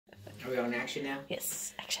we on action now?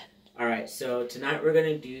 Yes, action. Alright, so tonight we're going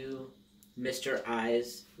to do Mr.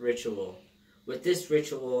 Eyes Ritual. With this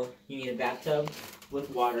ritual, you need a bathtub with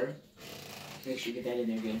water. Make sure you get that in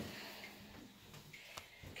there good.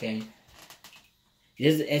 Okay.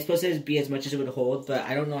 It's supposed to be as much as it would hold, but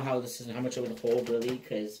I don't know how much it would hold really,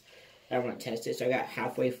 because I want to test it. So I got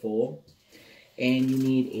halfway full. And you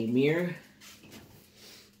need a mirror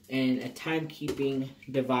and a timekeeping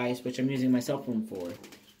device, which I'm using my cell phone for.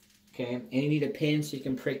 Okay, and you need a pin so you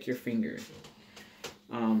can prick your finger.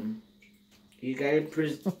 You gotta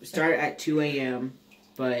start at 2 a.m.,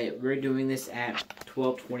 but we're doing this at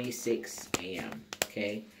 12:26 a.m.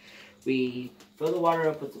 Okay, we fill the water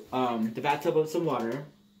up with the bathtub with some water.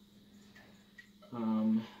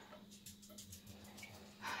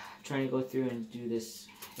 Trying to go through and do this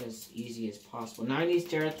as easy as possible. Now I need to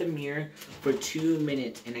stare at the mirror for 2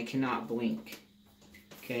 minutes, and I cannot blink.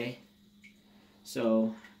 Okay,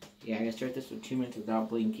 so yeah, I gotta start this for 2 minutes without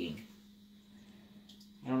blinking.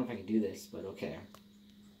 I don't know if I can do this, but okay.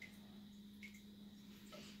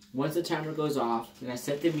 Once the timer goes off, then I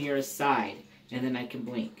set the mirror aside, and then I can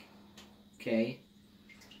blink. Okay?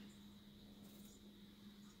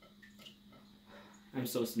 I'm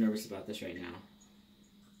so nervous about this right now.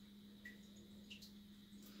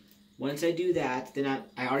 Once I do that, then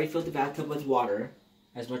I already filled the bathtub with water,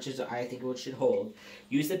 as much as I think it should hold.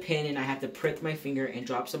 Use the pin, and I have to prick my finger and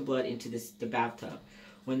drop some blood into the bathtub.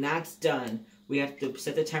 When that's done, we have to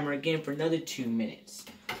set the timer again for another 2 minutes.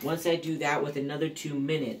 Once I do that with another 2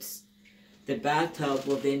 minutes, the bathtub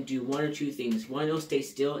will then do one or two things. One, it'll stay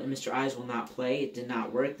still and Mr. Eyes will not play. It did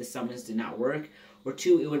not work. The summons did not work. Or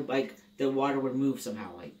two, it would the water would move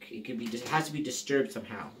somehow. It could be it has to be disturbed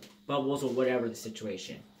somehow. Bubbles or whatever the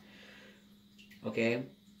situation. Okay?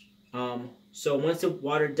 So once the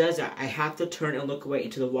water does that, I have to turn and look away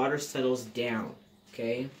until the water settles down.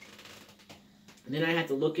 Okay? And then I have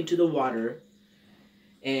to look into the water,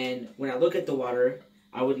 and when I look at the water,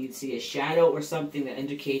 I would either see a shadow or something that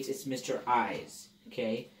indicates it's Mr. Eyes.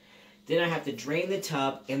 Okay? Then I have to drain the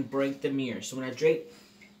tub and break the mirror. So when I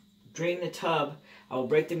drain the tub, I will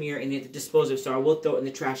break the mirror and then dispose of it. So I will throw it in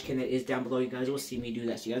the trash can that is down below. You guys will see me do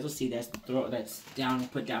that. So you guys will see that's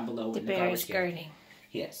put down below. The bear is gardening.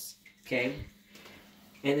 Yes. Okay?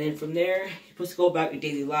 And then from there, you're supposed to go about your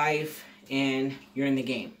daily life, and you're in the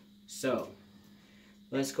game. So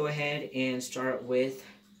let's go ahead and start with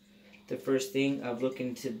the first thing of looking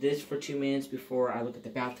into this for 2 minutes before I look at the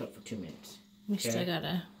bathtub for 2 minutes. We still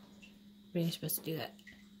gotta... When are you supposed to do that?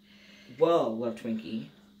 Well, Love Twinkie,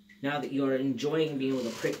 now that you're enjoying being able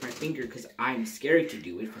to prick my finger because I'm scared to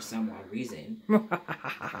do it for some odd reason,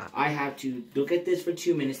 I have to look at this for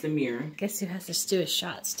 2 minutes, the mirror. Guess who has to do his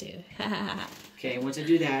shots too? Okay, once I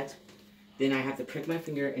do that, then I have to prick my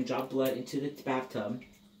finger and drop blood into the bathtub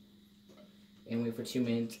and wait for 2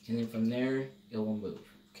 minutes, and then from there, it will move.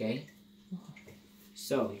 Okay?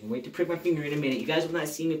 So, you can wait to prick my finger in a minute. You guys will not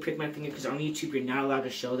see me prick my finger because on YouTube, you're not allowed to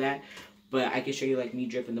show that. But I can show you like me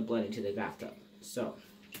dripping the blood into the bathtub. So,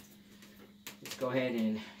 let's go ahead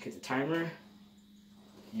and get the timer.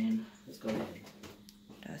 And let's go ahead.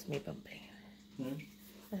 That was me bumping.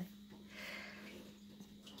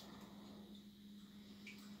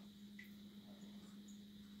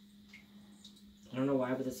 I don't know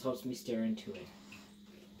why, but this helps me stare into it.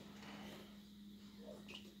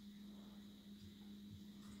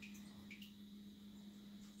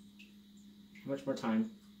 How much more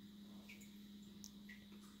time?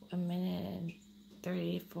 1 minute and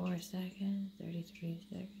 34 seconds, 33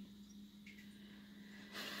 seconds.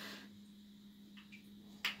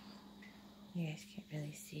 You guys can't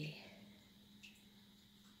really see.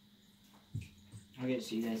 I'll get it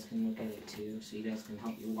so you guys can look at it too, so you guys can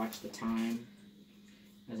help me watch the time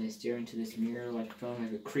as I stare into this mirror like feeling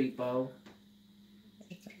like a creepo.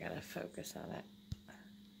 I gotta focus on it.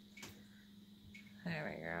 There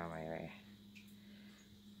we go, my way.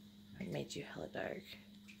 I made you hella dark.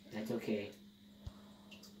 That's okay.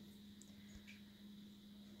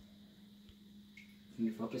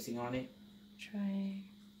 You're focusing on it? Trying.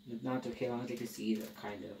 If not, okay, as long as they can see it,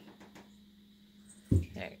 kind of.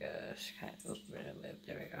 There it goes. Kind of. Oops,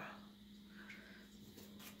 there we go.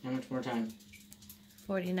 How much more time?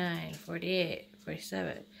 49, 48,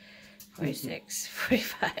 47, 46,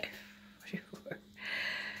 45, 44.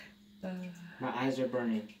 My eyes are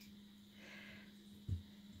burning.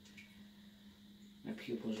 My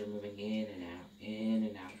pupils are moving in and out, in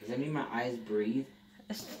and out. Does that mean my eyes breathe?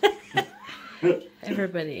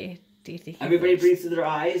 Everybody, do you think everybody breathes through their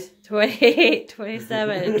eyes? 28,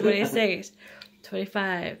 27, 26,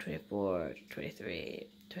 25, 24, 23,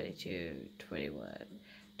 22, 21,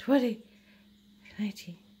 20,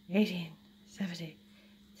 19, 18, 17,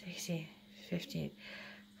 16, 15,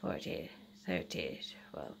 14, 13,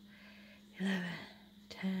 12, 11,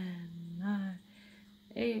 10, 9,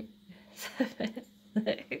 8, 7,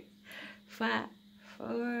 6, 5,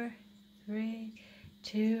 4, 3,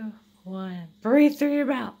 2, 1. Breathe through your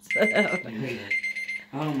mouth.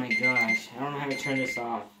 Oh my gosh. I don't know how to turn this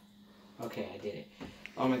off. Okay, I did it.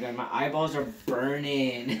 Oh my god, my eyeballs are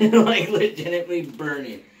burning. Like, legitimately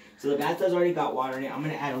burning. So the bathtub's already got water in it. I'm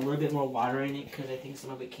going to add a little bit more water in it because I think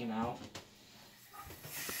some of it came out.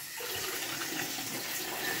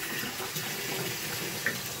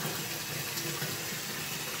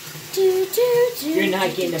 You're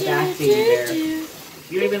not getting a bath, baby bear.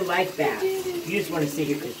 You don't even like baths. You just want to sit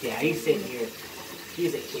here because Daddy's sitting here.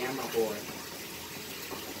 He's a camera boy.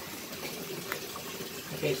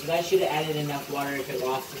 Okay, so that should have added enough water if it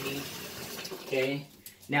lost to me. Okay.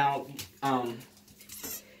 Now,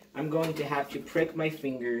 I'm going to have to prick my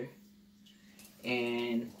finger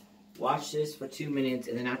and watch this for 2 minutes,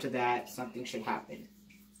 and then after that, something should happen.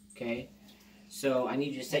 Okay? So I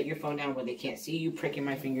need you to set your phone down where they can't see you pricking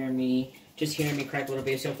my finger and me just hearing me crack a little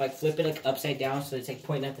bit. So if I flip it like upside down so it's like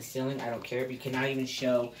pointing at the ceiling, I don't care. But you cannot even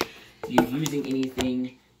show you're using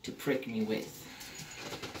anything to prick me with.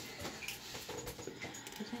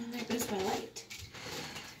 And there goes my light.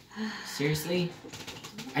 Seriously?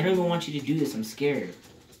 I don't even want you to do this. I'm scared.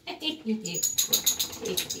 I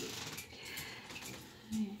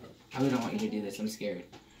really don't want you to do this. I'm scared.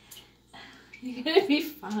 You're gonna be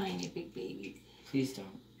fine, you big baby. Please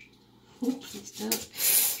don't. Please don't.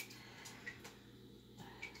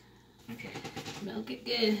 Okay. Milk it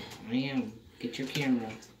good. I am. Get your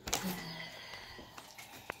camera.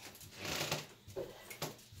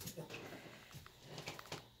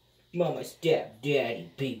 Mama, step,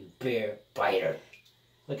 daddy, baby bear, biter.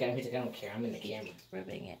 Look at him. He's like, I don't care. I'm in the camera.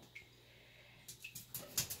 Rubbing it.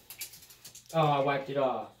 Oh, I wiped it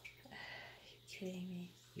off. You kidding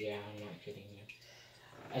me? Yeah, I'm not kidding you.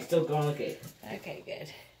 I still go look at it. Okay, good.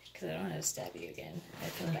 Because I don't want to stab you again. I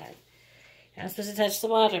feel bad. You're not supposed to touch the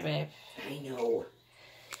water, babe. I know.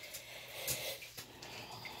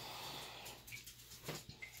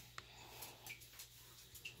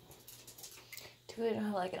 Do it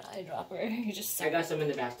like an eyedropper. You just. I got some in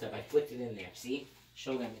the bathtub. I flipped it in there. See?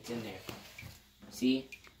 Show them it's in there. See?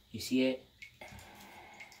 You see it?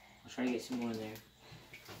 I'll try to get some more in there.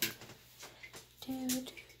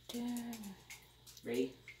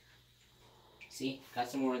 Ready? See? Got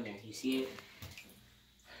some more in there. You see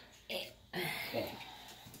it? Okay.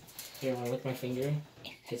 Here, want to lick my finger?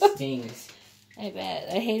 It stings. I bet.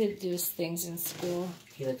 I hated those things in school.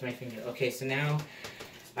 He licked my finger. Okay, so now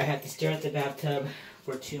I have to stare at the bathtub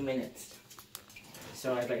for 2 minutes.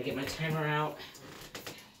 So I better get my timer out.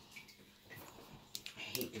 I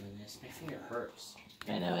hate doing this. My finger hurts.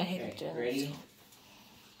 I know, I hate doing this. Ready?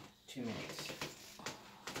 2 minutes.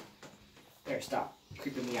 There, stop.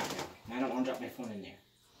 Creeping me out now. I don't want to drop my phone in there.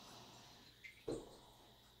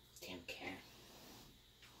 Damn cat.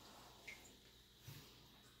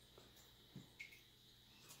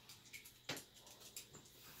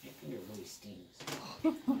 My finger really stings.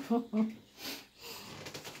 You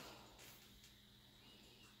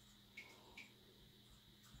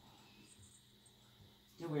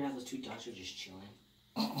know, weird how those two dogs are just chilling.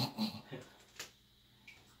 Ow,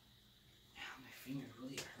 my finger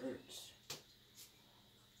really hurts.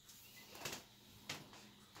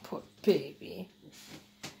 Poor baby.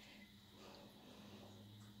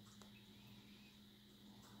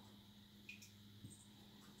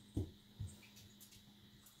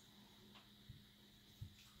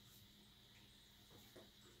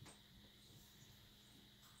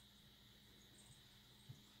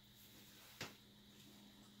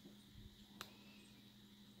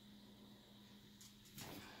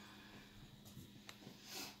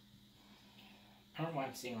 I don't know why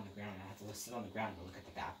I'm sitting on the ground. I have to sit on the ground to look at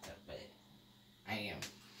the bathtub, but I am.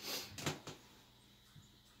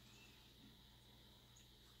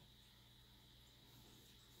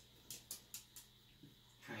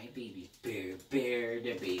 Hi, baby bear, bear,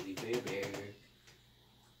 the baby bear, bear.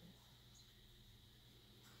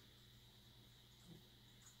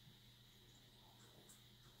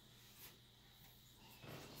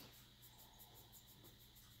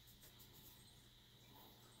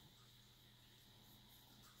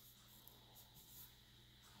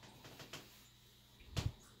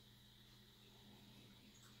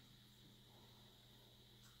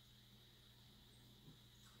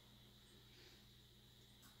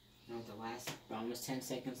 The last almost 10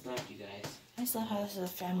 seconds left, you guys. I just love how this is a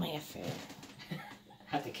family affair.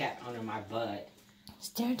 Have the cat under my butt.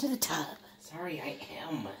 Stare into the tub. Sorry, I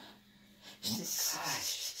am. Oh,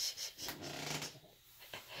 gosh.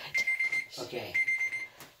 Okay.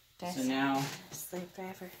 So now sleep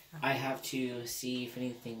forever. I have to see if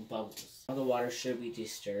anything bubbles. All the water should be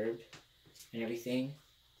disturbed and everything.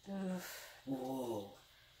 Whoa.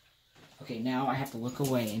 Okay, now I have to look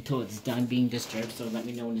away until it's done being disturbed, so let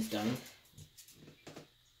me know when it's done.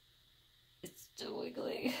 It's still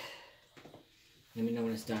wiggling. Let me know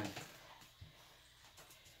when it's done.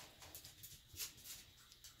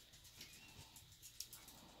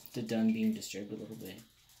 It's done being disturbed a little bit.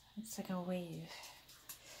 It's like a wave.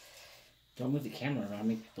 Don't move the camera around,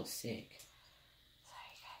 make people sick.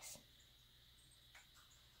 Sorry, guys.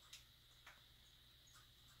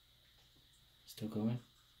 Still going?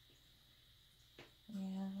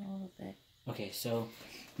 Yeah, a little bit. Okay, so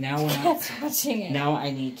now watching it. Now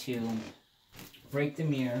I need to break the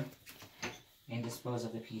mirror and dispose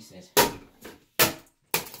of the pieces. Well,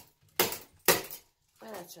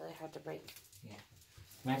 that's really hard to break. Yeah.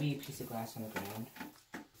 Might be a piece of glass on the ground.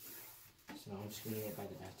 So I'm just leaving it by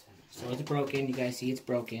the bathtub. So it's broken. You guys see it's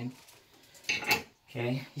broken.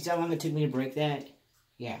 Okay. You see how long it took me to break that?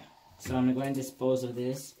 Yeah. So I'm going to go ahead and dispose of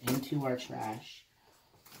this into our trash.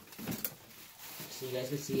 So you guys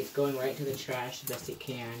can see it's going right to the trash the best it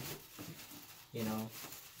can. You know.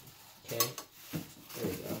 Okay. There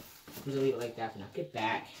we go. I'm going to leave it like that for now. Get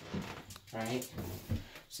back. Alright.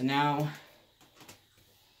 So now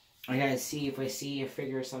I gotta see if I see a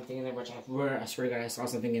figure or something in there, which I swear to God I saw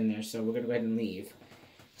something in there, so we're gonna go ahead and leave.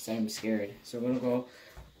 Because I'm scared. So we're gonna go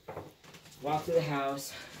walk through the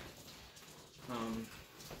house.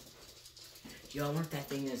 Y'all wonder if that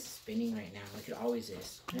thing is spinning right now, like it always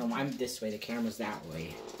is. No, I'm this way, the camera's that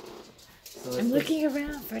way. So I'm looking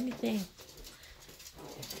around for anything.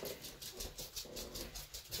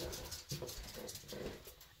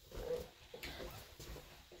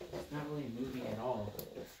 It's not really moving at all.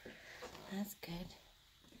 That's good.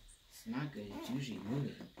 It's not good, it's usually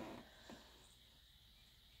moving.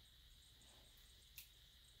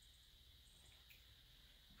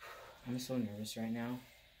 I'm so nervous right now.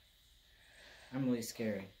 I'm really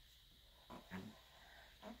scared.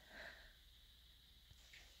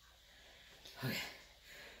 Okay.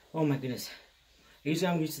 Oh my goodness. Usually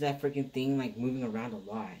I'm used to that freaking thing like moving around a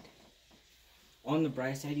lot. On the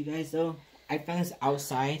bright side, you guys, though, I found this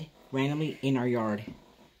outside randomly in our yard.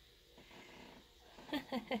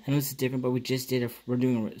 I know this is different, but we just did it. We're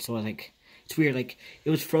doing it, so like it's weird. Like it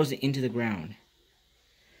was frozen into the ground.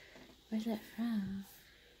 Where's that from?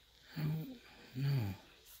 I don't know.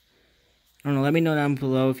 I don't know. Let me know down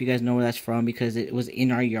below if you guys know where that's from, because it was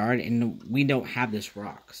in our yard and we don't have this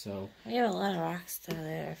rock. So we have a lot of rocks down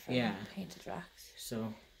there. From painted rocks.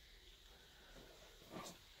 So.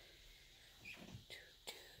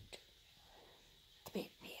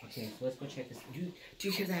 Okay, so let's go check this. Do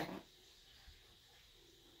you hear that?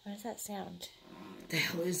 What is that sound? What the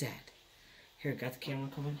hell is that? Here, got the camera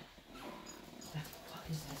coming. What the fuck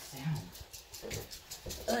is that sound?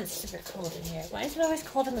 Oh, it's super cold in here. Why is it always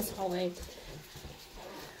cold in this hallway?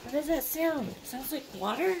 What is that sound? It sounds like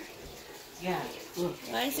water? Yeah, look.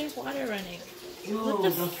 Why is there water running? Yo, what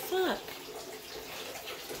the fuck?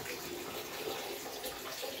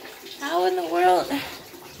 How in the world?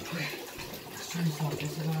 Okay, let's turn this off.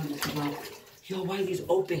 This is on. Yo, why are these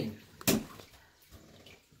open?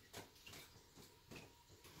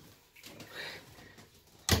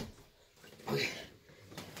 Okay.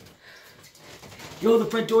 Yo, the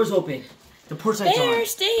front door's open. The porch light's on. Stay here,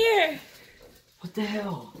 stay here. What the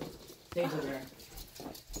hell? Stay over there.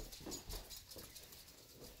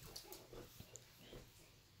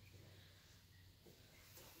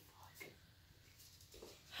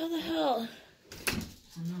 How the hell?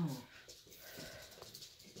 Oh no.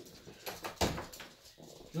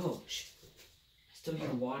 Yo, shh. I still hear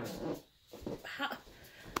water. How?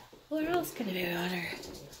 Where else can there be water?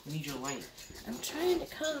 I need your light. I'm trying to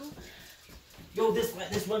come. Yo, this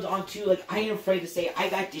one's on too. Like, I ain't afraid to say I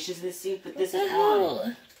got dishes in the sink, but this is hell?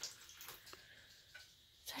 on.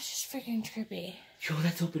 That's just freaking trippy. Yo,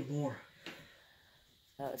 that's open more.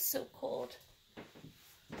 Oh, it's so cold.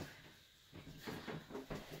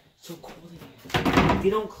 So cold in here. If they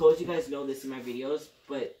don't close, you guys know this in my videos,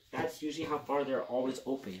 but that's usually how far they're always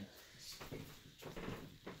open. Oh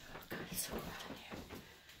God, it's so cold in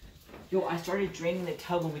Yo, here. I started draining the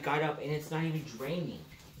tub when we got up, and it's not even draining.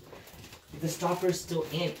 The stopper is still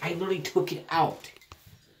in. I literally took it out.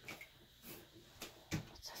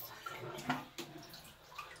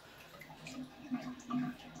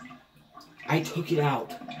 I took it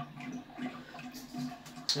out.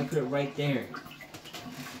 I put it right there.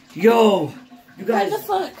 Yo! You guys... What the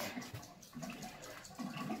fuck?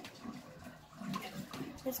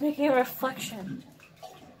 It's making a reflection.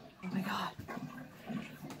 Oh my God.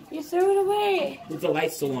 You threw it away. With the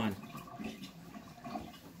light still on.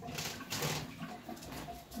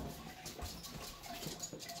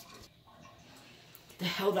 The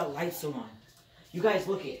hell, that light's still on. You guys,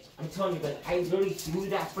 look it. I'm telling you, like, I literally threw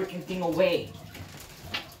that freaking thing away.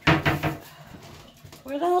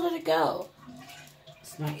 Where the hell did it go?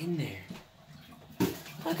 It's not in there.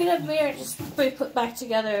 How could a mirror just be put back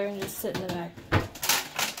together and just sit in the back?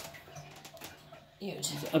 Huge.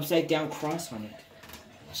 There's an upside down cross on it.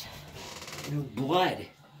 No blood.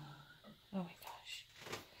 Oh my gosh.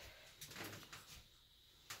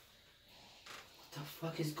 What the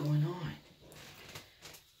fuck is going on?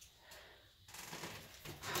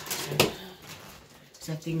 Is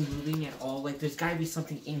that thing moving at all? Like, there's gotta be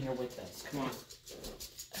something in here with us. Come on.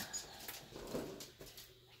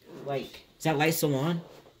 Like, is that light still on?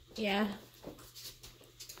 Yeah.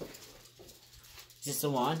 Is it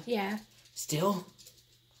still on? Yeah. Still?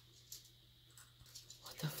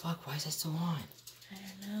 What the fuck? Why is that still on? I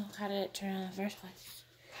don't know. How did it turn on in the first place?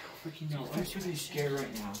 I don't freaking know. I'm super scared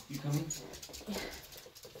right now. You coming? Yeah.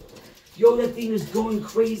 Yo, that thing is going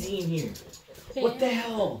crazy in here. Yeah. What the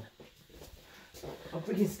hell? I'm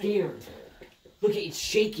freaking scared. Look, it's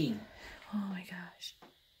shaking. Oh my gosh.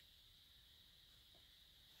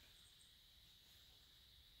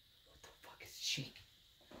 What the fuck is shaking?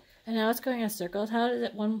 And now it's going in circles. How does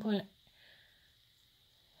it 1 point?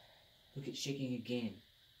 Look, it's shaking again.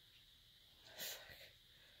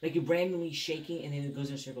 Like, it randomly shaking and then it goes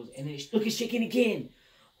in circles. And then look, it's shaking again.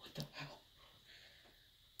 What the hell?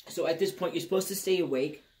 So at this point, you're supposed to stay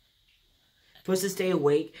awake.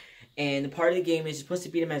 And the part of the game is you're supposed to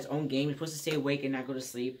beat him at his own game. You're supposed to stay awake and not go to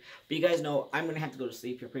sleep. But you guys know I'm going to have to go to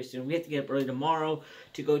sleep here pretty soon. We have to get up early tomorrow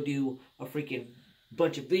to go do a freaking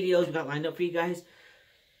bunch of videos we got lined up for you guys.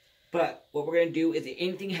 But what we're going to do is if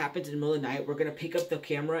anything happens in the middle of the night, we're going to pick up the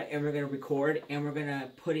camera and we're going to record. And we're going to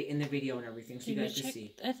put it in the video and everything so you guys can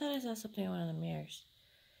see. I thought I saw something in one of the mirrors.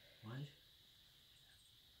 What? You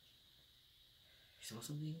saw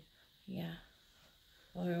something? Yeah.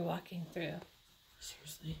 While we were walking through.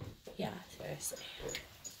 Seriously? Yeah, seriously.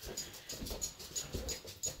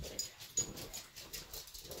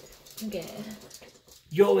 Good.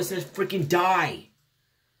 Yo, it says freaking die.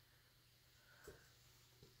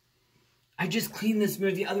 I just cleaned this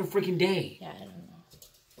mirror the other freaking day. Yeah, I don't know.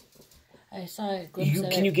 I saw a glimpse of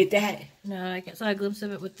it. Can you get that? No, I saw a glimpse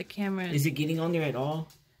of it with the camera. Is it getting on there at all?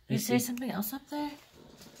 Is there something else up there?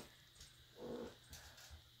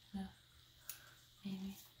 No.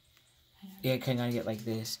 Maybe. Yeah, kind of get like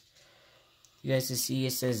this. You guys can see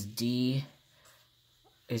it says D.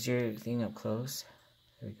 Is your thing up close?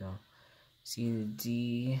 There we go. See the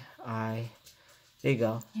D, I. There you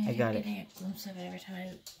go. Yeah, I got it. getting a glimpse of it every time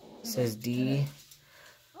It says D,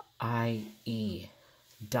 I, E.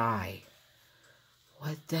 Die.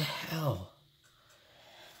 What the hell?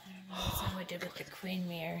 I don't know what I would do with the queen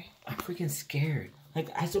mirror. I'm freaking scared. Like,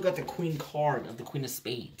 I still got the queen card of the queen of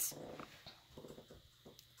spades.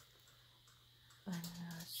 I don't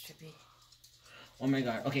know, that should be. Oh my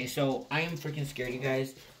god. Okay, so I am freaking scared, you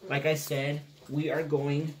guys. Like I said, we gotta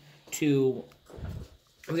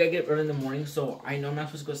get up early in the morning, so I know I'm not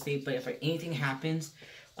supposed to go to sleep, but if anything happens,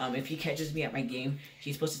 if he catches me at my game,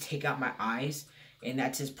 he's supposed to take out my eyes, and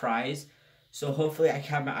that's his prize. So hopefully I can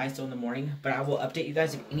have my eyes still in the morning, but I will update you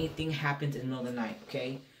guys if anything happens in the middle of the night,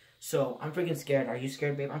 okay? So, I'm freaking scared. Are you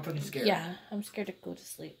scared, babe? I'm freaking scared. Yeah, I'm scared to go to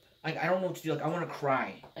sleep. Like, I don't know what to do. Like, I want to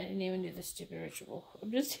cry. I didn't even do the stupid ritual.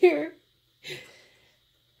 I'm just here.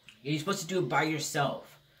 You're supposed to do it by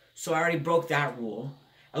yourself. So, I already broke that rule.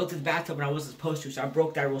 I looked at the bathtub and I wasn't supposed to, so I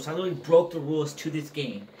broke that rule. So, I literally broke the rules to this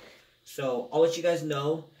game. So, I'll let you guys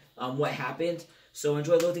know what happened. So,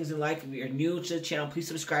 enjoy little things in life. If you're new to the channel, please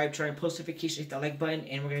subscribe, turn on post notifications, hit that like button,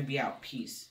 and we're going to be out. Peace.